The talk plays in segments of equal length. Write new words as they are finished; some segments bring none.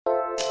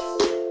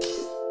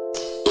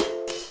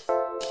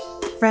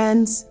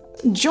friends.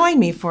 Join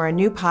me for a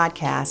new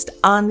podcast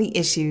on the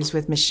issues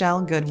with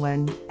Michelle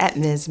Goodwin at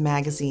Ms.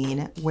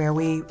 Magazine, where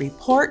we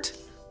report,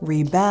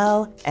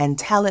 rebel, and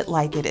tell it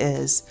like it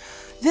is.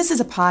 This is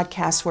a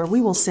podcast where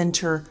we will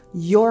center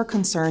your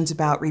concerns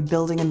about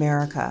rebuilding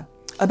America,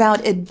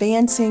 about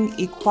advancing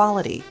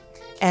equality,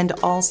 and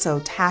also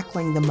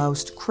tackling the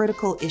most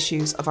critical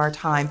issues of our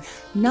time,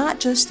 not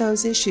just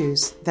those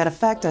issues that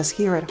affect us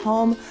here at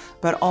home,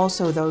 but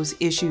also those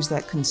issues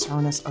that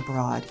concern us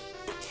abroad.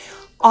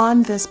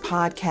 On this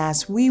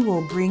podcast, we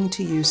will bring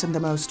to you some of the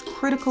most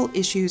critical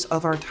issues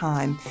of our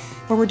time,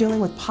 where we're dealing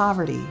with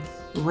poverty,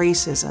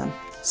 racism,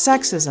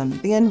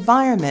 sexism, the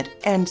environment,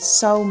 and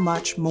so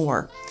much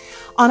more.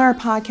 On our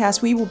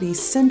podcast, we will be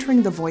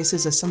centering the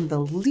voices of some of the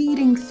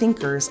leading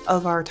thinkers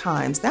of our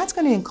times. That's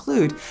going to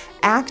include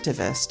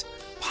activists,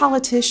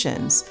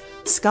 politicians,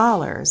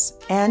 scholars,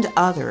 and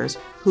others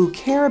who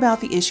care about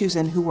the issues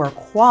and who are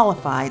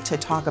qualified to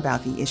talk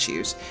about the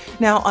issues.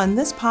 Now, on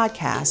this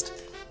podcast,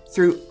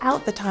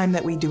 throughout the time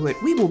that we do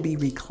it, we will be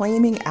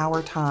reclaiming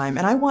our time,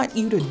 and I want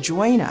you to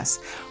join us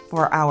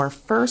for our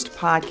first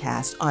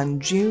podcast on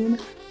June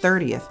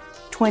 30th,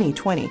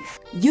 2020.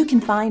 You can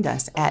find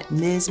us at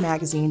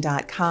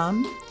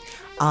msmagazine.com,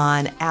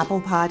 on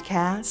Apple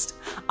Podcast,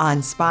 on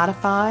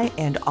Spotify,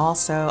 and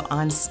also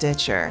on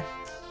Stitcher.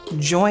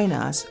 Join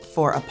us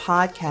for a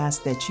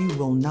podcast that you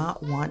will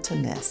not want to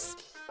miss.